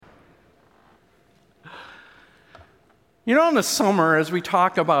You know, in the summer, as we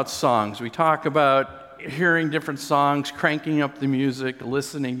talk about songs, we talk about hearing different songs, cranking up the music,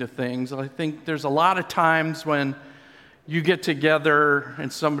 listening to things. I think there's a lot of times when you get together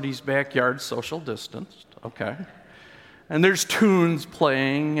in somebody's backyard, social distanced, okay, and there's tunes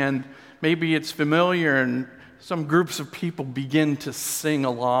playing, and maybe it's familiar, and some groups of people begin to sing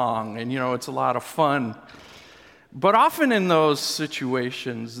along, and, it's a lot of fun. But often in those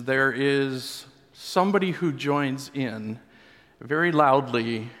situations, there is somebody who joins in very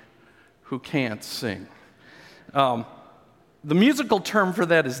loudly who can't sing. The musical term for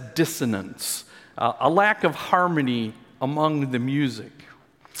that is dissonance, a lack of harmony among the music.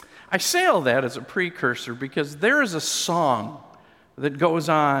 I say all that as a precursor because there is a song that goes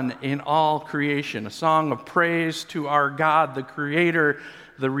on in all creation, a song of praise to our God, the Creator,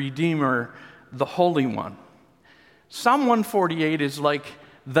 the Redeemer, the Holy One. Psalm 148 is like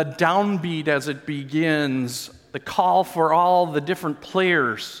the downbeat as it begins, the call for all the different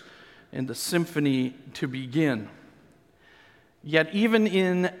players in the symphony to begin. Yet even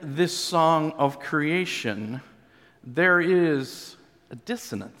in this song of creation, there is a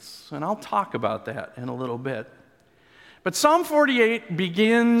dissonance, and I'll talk about that in a little bit. But Psalm 48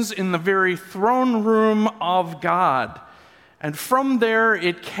 begins in the very throne room of God. And from there,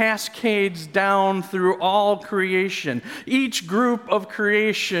 it cascades down through all creation. Each group of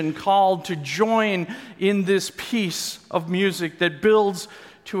creation called to join in this piece of music that builds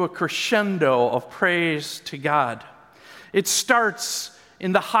to a crescendo of praise to God. It starts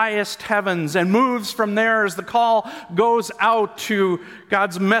in the highest heavens and moves from there as the call goes out to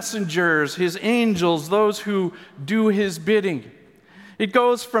God's messengers, His angels, those who do His bidding. It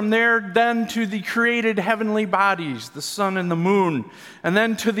goes from there then to the created heavenly bodies, the sun and the moon, and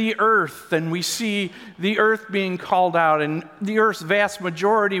then to the earth, and we see the earth being called out, and the earth's vast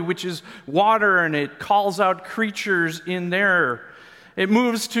majority, which is water, and it calls out creatures in there. It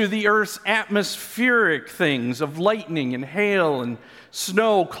moves to the earth's atmospheric things of lightning and hail and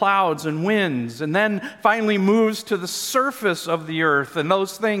snow, clouds, and winds, and then finally moves to the surface of the earth and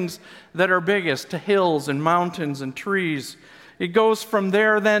those things that are biggest, to hills and mountains and trees. It goes from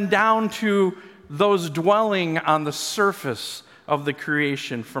there then down to those dwelling on the surface of the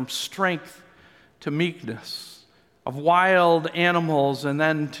creation, from strength to meekness, of wild animals and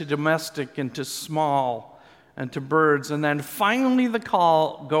then to domestic and to small and to birds. And then finally the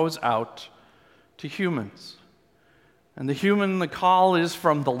call goes out to humans. And the call is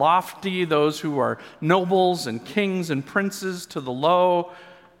from the lofty, those who are nobles and kings and princes, to the low,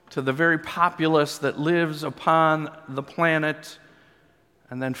 to the very populace that lives upon the planet.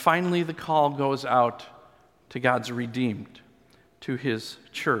 And then finally the call goes out to God's redeemed, to His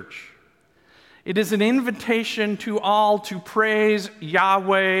church. It is an invitation to all to praise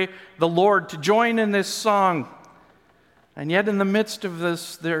Yahweh, the Lord, to join in this song. And yet in the midst of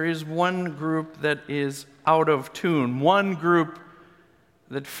this, there is one group that is out of tune, one group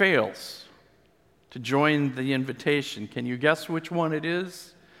that fails to join the invitation. Can you guess which one it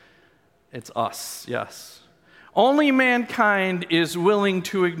is? It's us, yes. Only mankind is willing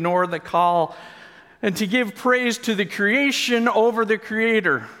to ignore the call and to give praise to the creation over the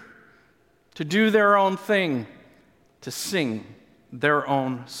Creator, to do their own thing, to sing their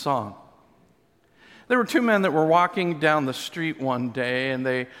own song. There were two men that were walking down the street one day, and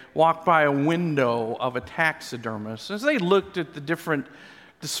they walked by a window of a taxidermist. As they looked at the different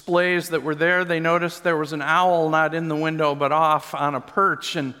displays that were there, they noticed there was an owl not in the window but off on a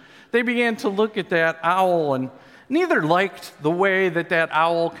perch, and they began to look at that owl, and neither liked the way that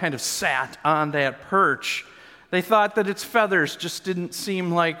owl kind of sat on that perch. They thought that its feathers just didn't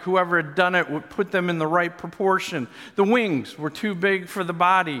seem like whoever had done it would put them in the right proportion. The wings were too big for the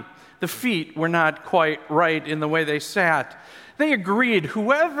body. The feet were not quite right in the way they sat. They agreed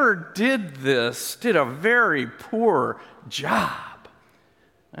whoever did this did a very poor job.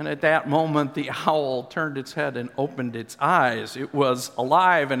 And at that moment, the owl turned its head and opened its eyes. It was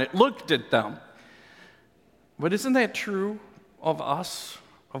alive, and it looked at them. But isn't that true of us,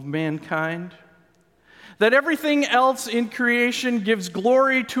 of mankind? That everything else in creation gives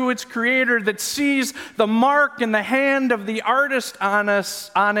glory to its Creator, that sees the mark and the hand of the artist on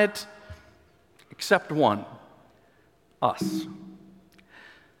it, except one, us.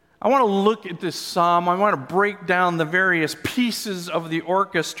 I want to look at this psalm. I want to break down the various pieces of the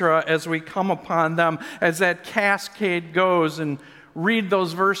orchestra as we come upon them, as that cascade goes, and read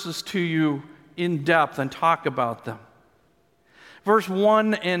those verses to you in depth and talk about them. Verse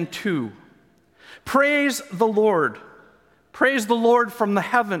 1 and 2. Praise the Lord. Praise the Lord from the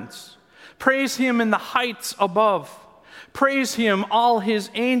heavens. Praise Him in the heights above. Praise him, all his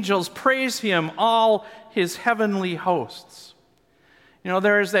angels. Praise him, all his heavenly hosts. You know,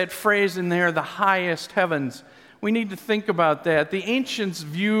 there is that phrase in there, the highest heavens. We need to think about that. The ancients'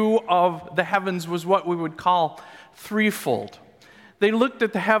 view of the heavens was what we would call threefold. They looked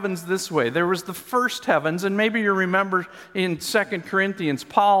at the heavens this way. There was the first heavens, and maybe you remember in 2 Corinthians,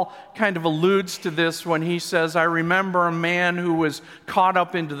 Paul kind of alludes to this when he says, I remember a man who was caught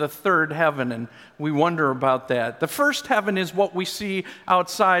up into the third heaven, and we wonder about that. The first heaven is what we see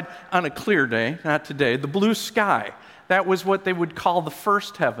outside on a clear day, not today, the blue sky. That was what they would call the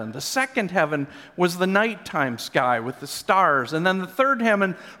first heaven. The second heaven was the nighttime sky with the stars. And then the third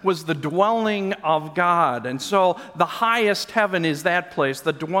heaven was the dwelling of God. And so the highest heaven is that place,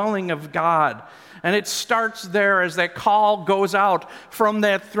 the dwelling of God. And it starts there as that call goes out from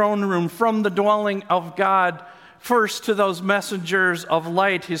that throne room, from the dwelling of God, first to those messengers of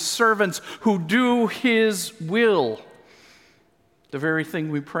light, his servants who do his will. The very thing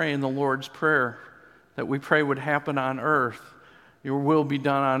we pray in the Lord's Prayer, that we pray would happen on earth. Your will be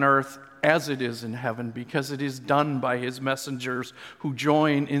done on earth as it is in heaven, because it is done by his messengers who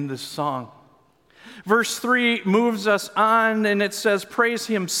join in this song. Verse 3 moves us on, and it says, praise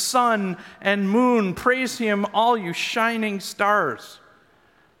him, sun and moon. Praise him, all you shining stars.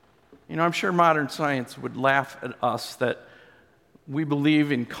 You know, I'm sure modern science would laugh at us that we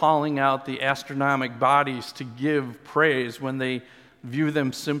believe in calling out the astronomical bodies to give praise when they view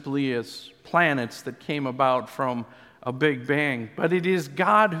them simply as planets that came about from a big bang. But it is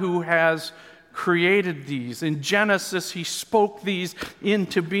God who has created these. In Genesis, he spoke these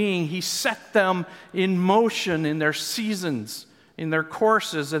into being. He set them in motion in their seasons, in their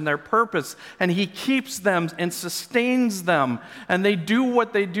courses, in their purpose. And he keeps them and sustains them. And they do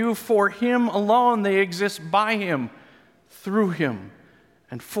what they do for him alone. They exist by him, through him,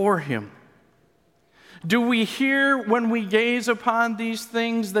 and for him. Do we hear when we gaze upon these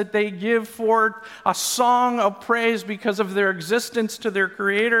things that they give forth a song of praise because of their existence to their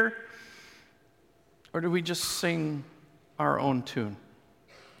Creator? Or do we just sing our own tune?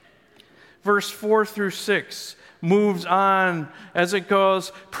 Verse 4 through 6 moves on as it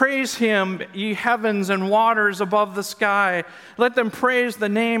goes, praise him, ye heavens and waters above the sky. Let them praise the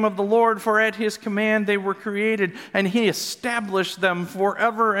name of the Lord, for at his command they were created, and he established them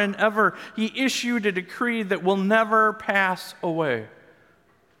forever and ever. He issued a decree that will never pass away.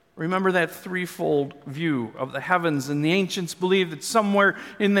 Remember that threefold view of the heavens, and the ancients believed that somewhere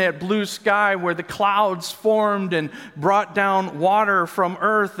in that blue sky where the clouds formed and brought down water from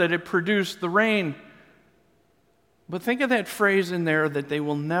earth, that it produced the rain. But think of that phrase in there, that they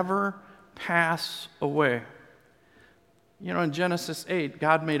will never pass away. You know, in Genesis 8,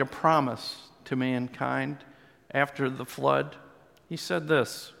 God made a promise to mankind after the flood. He said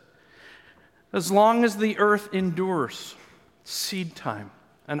this, as long as the earth endures, seed time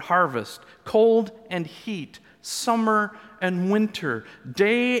and harvest, cold and heat, summer and winter,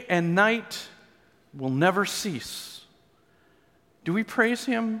 day and night will never cease. Do we praise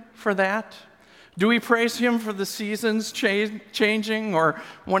him for that? Do we praise him for the seasons changing? Or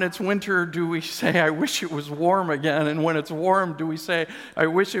when it's winter, do we say, I wish it was warm again? And when it's warm, do we say, I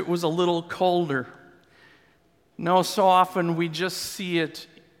wish it was a little colder? No, so often we just see it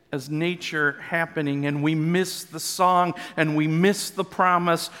as nature happening, and we miss the song, and we miss the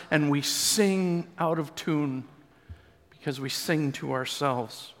promise, and we sing out of tune because we sing to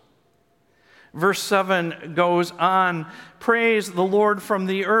ourselves. Verse 7 goes on, praise the Lord from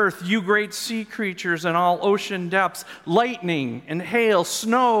the earth, you great sea creatures and all ocean depths, lightning and hail,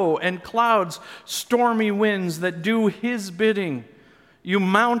 snow and clouds, stormy winds that do his bidding. You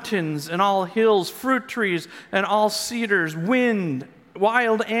mountains and all hills, fruit trees and all cedars, wind,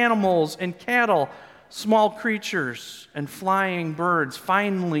 wild animals and cattle, small creatures and flying birds,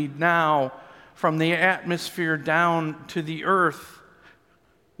 finally now from the atmosphere down to the earth.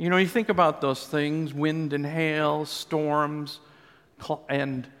 You know, you think about those things, wind and hail, storms,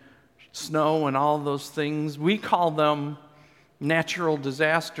 and snow and all those things. We call them natural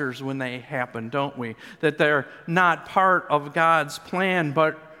disasters when they happen, don't we? That they're not part of God's plan.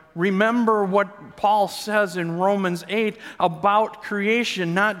 But remember what Paul says in Romans 8 about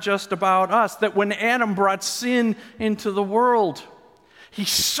creation, not just about us, that when Adam brought sin into the world, he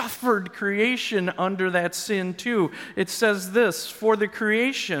suffered creation under that sin too. It says this, for the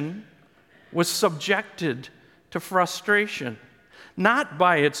creation was subjected to frustration, not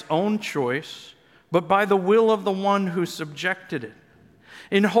by its own choice, but by the will of the one who subjected it,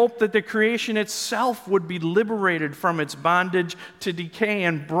 in hope that the creation itself would be liberated from its bondage to decay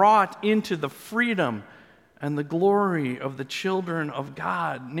and brought into the freedom and the glory of the children of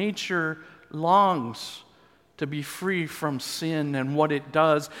God. Nature longs to be free from sin and what it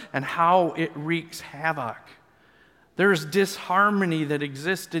does and how it wreaks havoc. There's disharmony that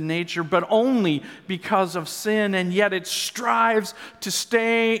exists in nature, but only because of sin, and yet it strives to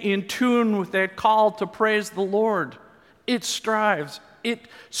stay in tune with that call to praise the Lord. It strives. It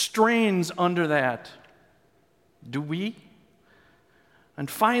strains under that. Do we? And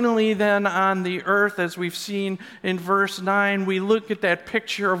finally, then, on the earth, as we've seen in verse 9, we look at that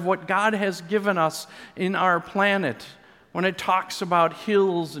picture of what God has given us in our planet. When it talks about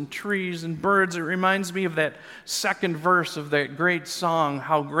hills and trees and birds, it reminds me of that second verse of that great song,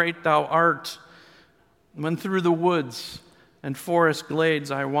 How Great Thou Art. When through the woods and forest glades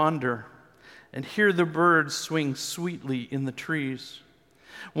I wander, and hear the birds swing sweetly in the trees.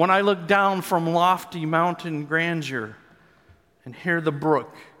 When I look down from lofty mountain grandeur, and hear the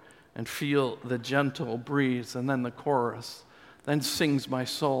brook and feel the gentle breeze. And then the chorus. Then sings my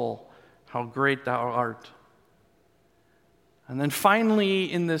soul, how great thou art. And then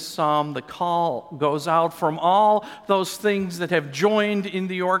finally in this psalm, the call goes out from all those things that have joined in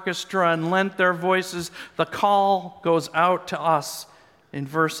the orchestra and lent their voices. The call goes out to us in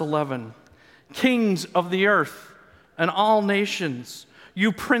verse 11. Kings of the earth and all nations,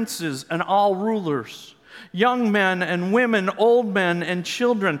 you princes and all rulers, young men and women, old men and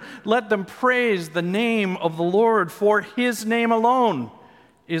children, let them praise the name of the Lord, for his name alone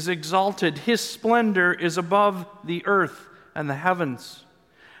is exalted. His splendor is above the earth and the heavens.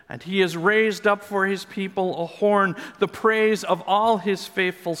 And he has raised up for his people a horn, the praise of all his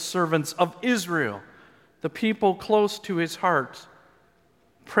faithful servants of Israel, the people close to his heart.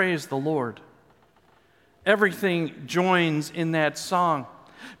 Praise the Lord. Everything joins in that song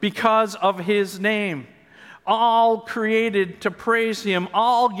because of his name. All created to praise him,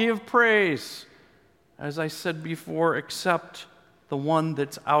 all give praise, as I said before, except the one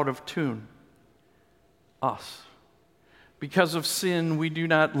that's out of tune, us. Because of sin, we do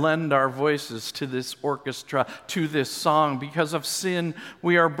not lend our voices to this orchestra, to this song. Because of sin,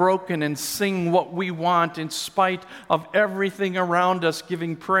 we are broken and sing what we want in spite of everything around us,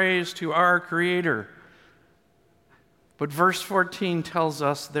 giving praise to our Creator. But verse 14 tells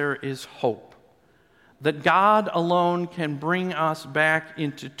us there is hope. That God alone can bring us back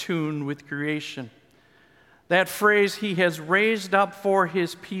into tune with creation. That phrase, he has raised up for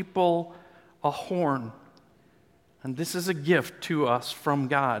his people a horn. And this is a gift to us from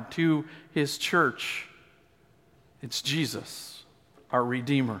God, to his church. It's Jesus, our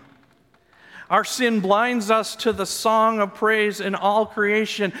Redeemer. Our sin blinds us to the song of praise in all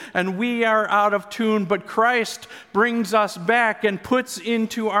creation, and we are out of tune, but Christ brings us back and puts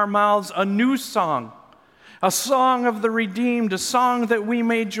into our mouths a new song. A song of the redeemed, a song that we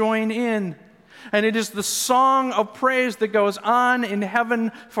may join in. And it is the song of praise that goes on in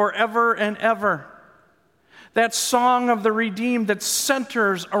heaven forever and ever. That song of the redeemed that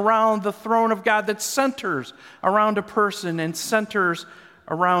centers around the throne of God, that centers around a person and centers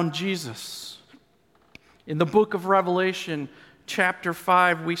around Jesus. In the book of Revelation, chapter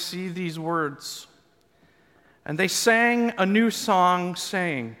 5, we see these words. And they sang a new song,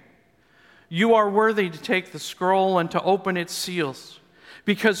 saying, you are worthy to take the scroll and to open its seals,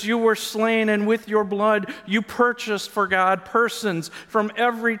 because you were slain, and with your blood you purchased for God persons from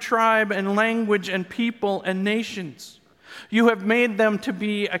every tribe and language and people and nations. You have made them to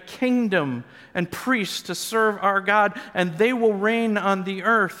be a kingdom and priests to serve our God, and they will reign on the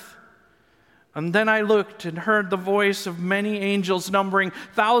earth. And then I looked and heard the voice of many angels, numbering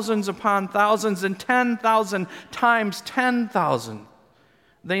thousands upon thousands and 10,000 times 10,000.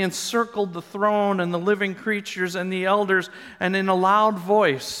 They encircled the throne and the living creatures and the elders, and in a loud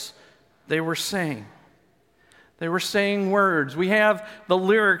voice they were saying. They were saying words. We have the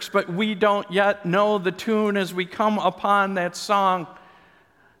lyrics, but we don't yet know the tune as we come upon that song.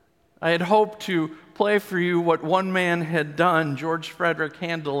 I had hoped to play for you what one man had done, George Frederick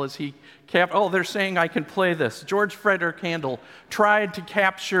Handel, as he they're saying I can play this. George Frederick Handel tried to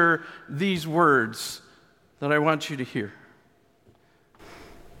capture these words that I want you to hear.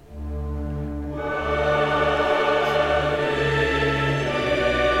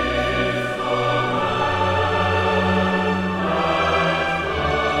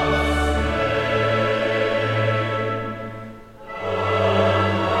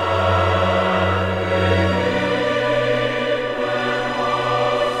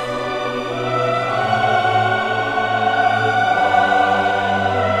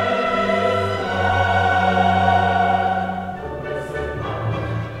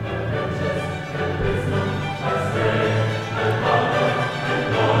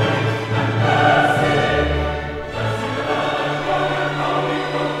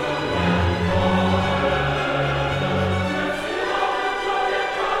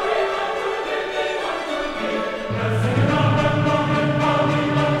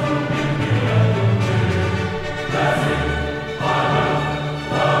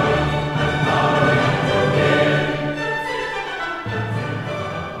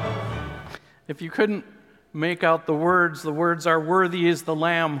 If you couldn't make out the words are, "Worthy is the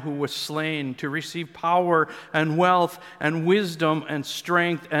Lamb who was slain to receive power and wealth and wisdom and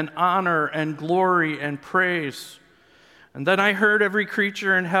strength and honor and glory and praise." And then I heard every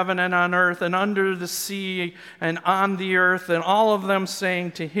creature in heaven and on earth and under the sea and on the earth, and all of them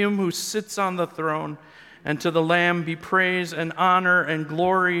saying, "To him who sits on the throne and to the Lamb be praise and honor and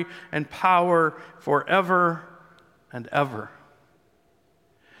glory and power forever and ever."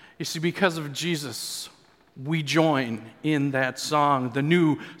 You see, because of Jesus, we join in that song, the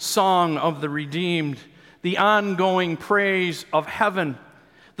new song of the redeemed, the ongoing praise of heaven,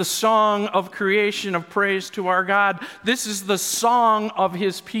 the song of creation of praise to our God. This is the song of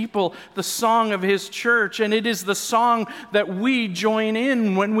his people, the song of his church, and it is the song that we join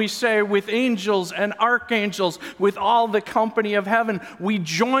in when we say, with angels and archangels, with all the company of heaven, we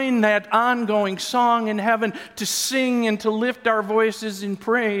join that ongoing song in heaven to sing and to lift our voices in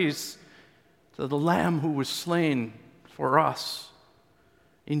praise to the Lamb who was slain for us.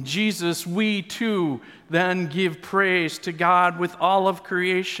 In Jesus, we too then give praise to God with all of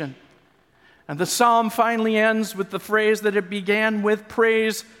creation. And the psalm finally ends with the phrase that it began with,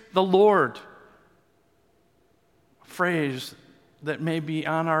 "Praise the Lord." A phrase that may be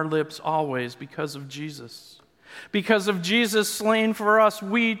on our lips always because of Jesus. Because of Jesus slain for us,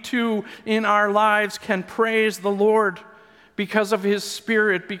 we too in our lives can praise the Lord because of his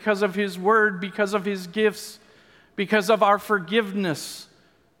Spirit, because of his word, because of his gifts, because of our forgiveness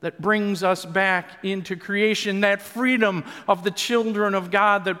that brings us back into creation, that freedom of the children of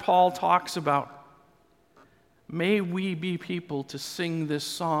God that Paul talks about. May we be people to sing this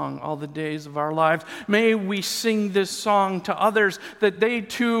song all the days of our lives. May we sing this song to others that they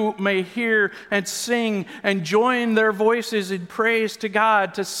too may hear and sing and join their voices in praise to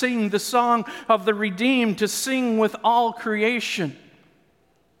God, to sing the song of the redeemed, to sing with all creation.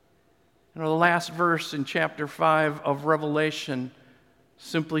 The last verse in chapter 5 of Revelation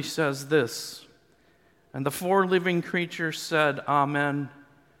simply says this, "And the 4 living creatures said, Amen,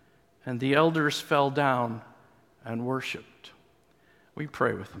 and the elders fell down and worshiped." We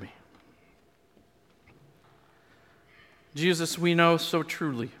pray with me. Jesus, we know so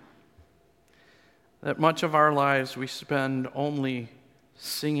truly that much of our lives we spend only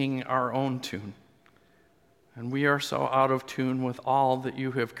singing our own tune, and we are so out of tune with all that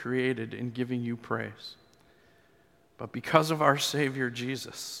you have created in giving you praise. But because of our Savior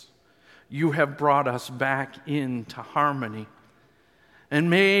Jesus, you have brought us back into harmony.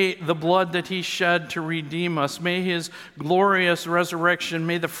 And may the blood that he shed to redeem us, may his glorious resurrection,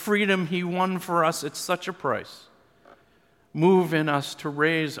 may the freedom he won for us at such a price, move in us to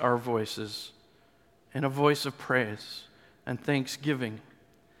raise our voices in a voice of praise and thanksgiving,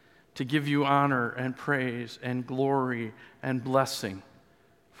 to give you honor and praise and glory and blessing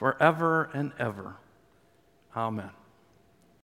forever and ever. Amen.